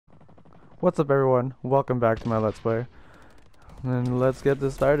What's up everyone? Welcome back to my Let's Play. And let's get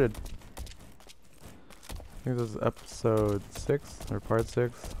this started. I think this is episode 6, or part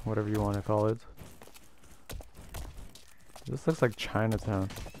 6, whatever you want to call it. This looks like Chinatown.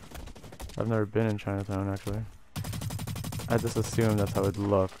 I've never been in Chinatown actually. I just assumed that's how it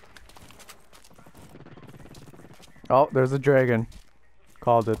looked. Oh, there's a dragon.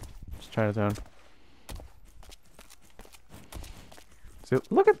 Called it. It's Chinatown. See,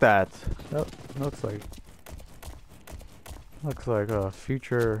 look at that! That looks like a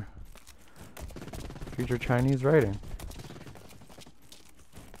future Chinese writing.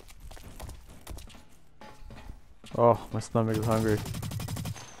 Oh, my stomach is hungry.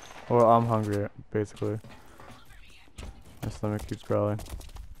 Well, I'm hungry, basically. My stomach keeps growling.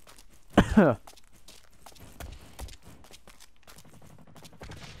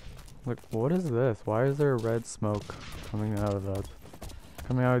 Look, what is this? Why is there red smoke coming out of that?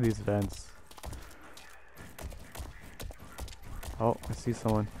 Coming out of these vents. Oh, I see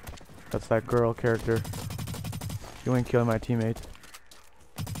someone. That's that girl character. You ain't killing my teammate.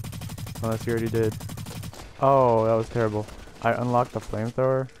 Unless you already did. Oh, that was terrible. I unlocked the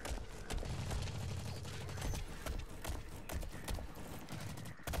flamethrower.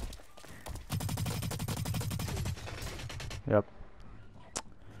 Yep.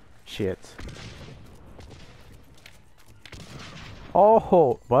 Shit.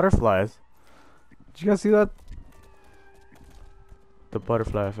 Oh, butterflies. Did you guys see that? The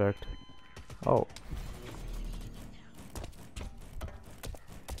butterfly effect. Oh.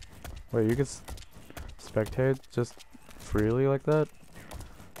 Wait, you can spectate just freely like that?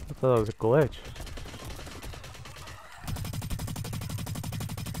 I thought that was a glitch.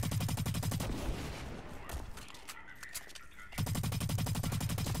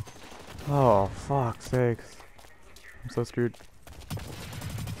 Oh, fuck's sakes. I'm so screwed.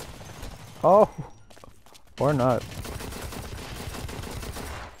 Oh! Or not.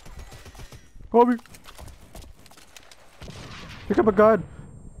 Kobe! Pick up a gun!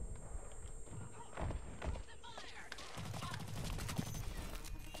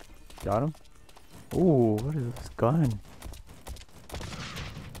 Got him? Ooh, what is this gun?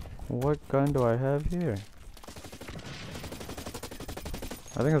 What gun do I have here?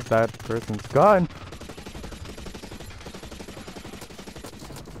 I think it's that person's gun!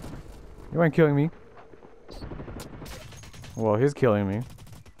 You ain't killing me. Well, he's killing me.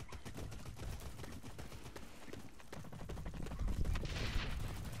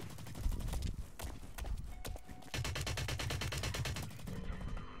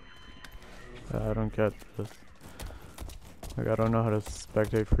 I don't get this. Like, I don't know how to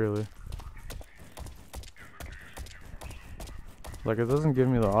spectate freely. Like, it doesn't give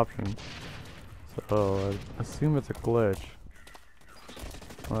me the option. So, I assume it's a glitch.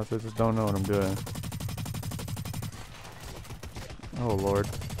 Unless I just don't know what I'm doing. Oh lord.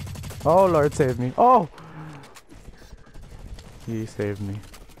 Oh lord, save me. Oh! He saved me.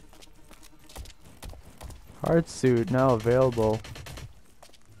 Heart suit now available.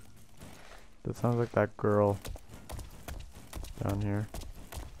 That sounds like that girl down here.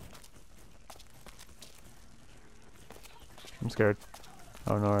 I'm scared. I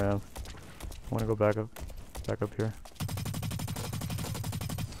don't know where I am. I wanna go back up here.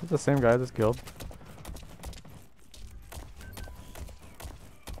 Is the same guy that's killed?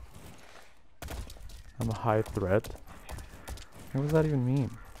 I'm a high threat. What does that even mean?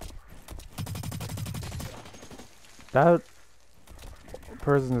 That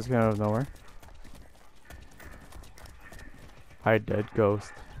person just came out of nowhere. Hi, dead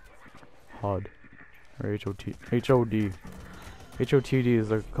ghost. HOD. Or HOT. HOD. HOTD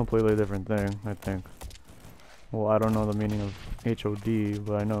is a completely different thing, I think. Well, I don't know the meaning of HOD,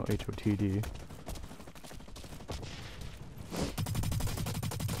 but I know HOTD.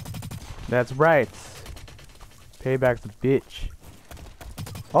 That's right. Payback's a bitch.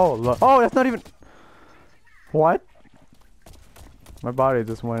 Oh, look. Oh, that's not even... What? My body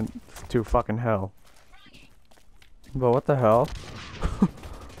just went to fucking hell. But what the hell?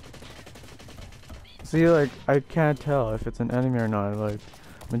 See, like, I can't tell if it's an enemy or not. Like,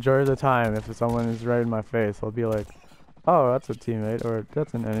 majority of the time, if someone is right in my face, I'll be like, oh, that's a teammate, or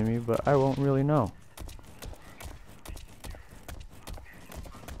that's an enemy, but I won't really know.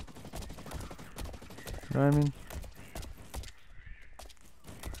 You know what I mean?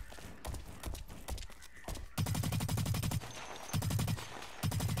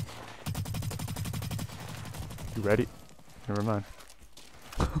 You ready? Never mind.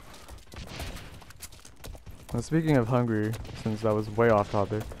 Well, speaking of hungry, since that was way off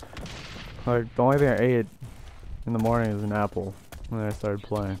topic, like, the only thing I ate in the morning was an apple when I started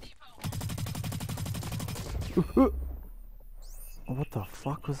playing. What the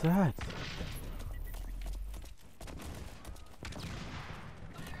fuck was that?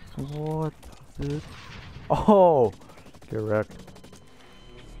 What the... Oh! Get wrecked.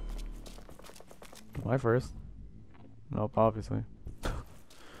 Am I first? Nope, obviously.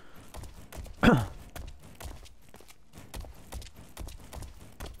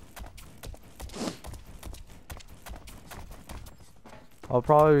 I'll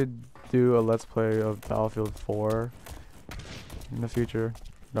probably do a Let's Play of Battlefield 4 in the future.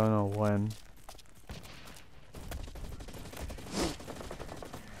 Don't know when.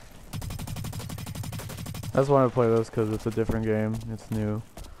 I just want to play this because it's a different game. It's new.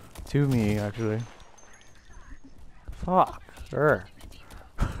 To me, actually. Fuck. Sure.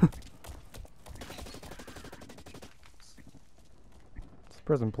 This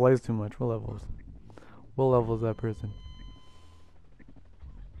person plays too much. What level is that person?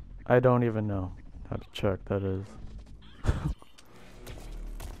 I don't even know how to check, that is.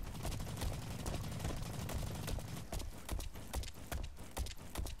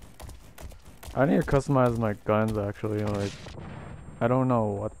 I need to customize my guns actually, like, I don't know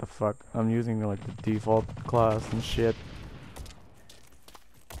what the fuck. I'm using like the default class and shit.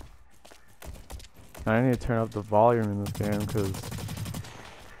 I need to turn up the volume in this game because it's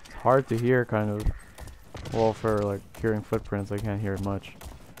hard to hear kind of. Well, for like hearing footprints, I can't hear it much.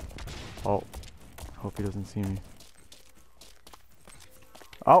 Oh, hope he doesn't see me.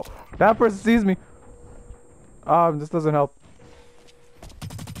 Oh, that person sees me. This doesn't help.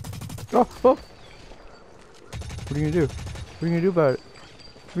 Oh, oh. What are you gonna do? What are you gonna do about it?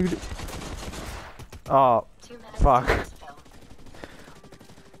 What are you gonna do? Oh, fuck.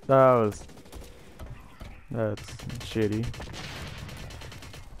 That's shitty.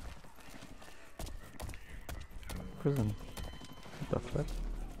 Prison. What the fuck?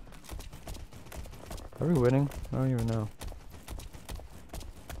 Are we winning? I don't even know.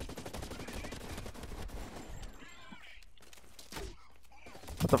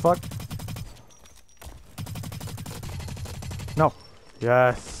 What the fuck? No.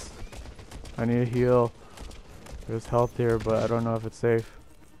 Yes. I need to heal. There's health here, but I don't know if it's safe.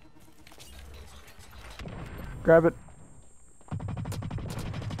 Grab it.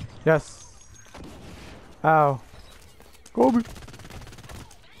 Yes. Ow. Kobe.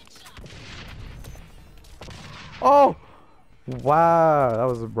 Oh! Wow, that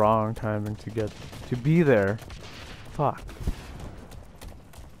was the wrong timing to be there. Fuck.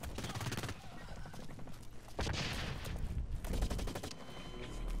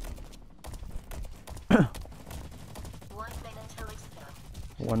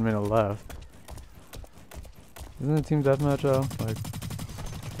 One minute left. Isn't it team deathmatch though? Like,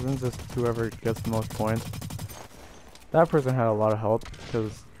 isn't just whoever gets the most points? That person had a lot of health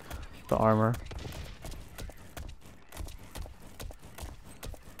because the armor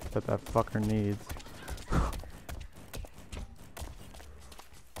that fucker needs.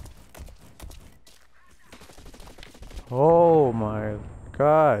 Oh my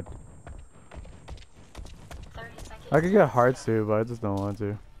god. I could get hearts too, but I just don't want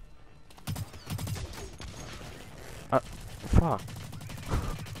to. Fuck.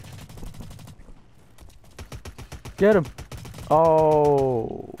 Get him.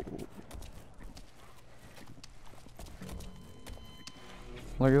 Oh.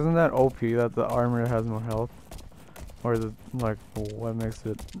 Like, isn't that OP that the armor has more health? Or is it, like, what makes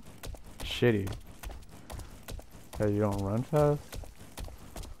it shitty? That you don't run fast?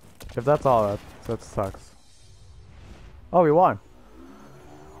 If that's all, that sucks. Oh, we won!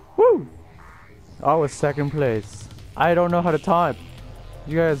 Woo! I was second place. I don't know how to time.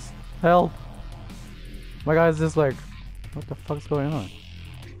 You guys, help! My guy's just like, what the fuck's going on?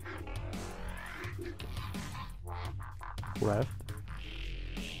 Left?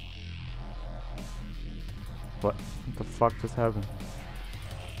 What the fuck just happened?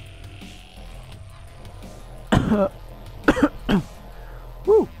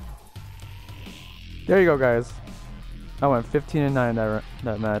 Woo! There you go, guys. I went 15-9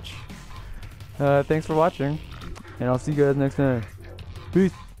 that match. Thanks for watching, and I'll see you guys next time.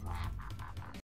 Peace.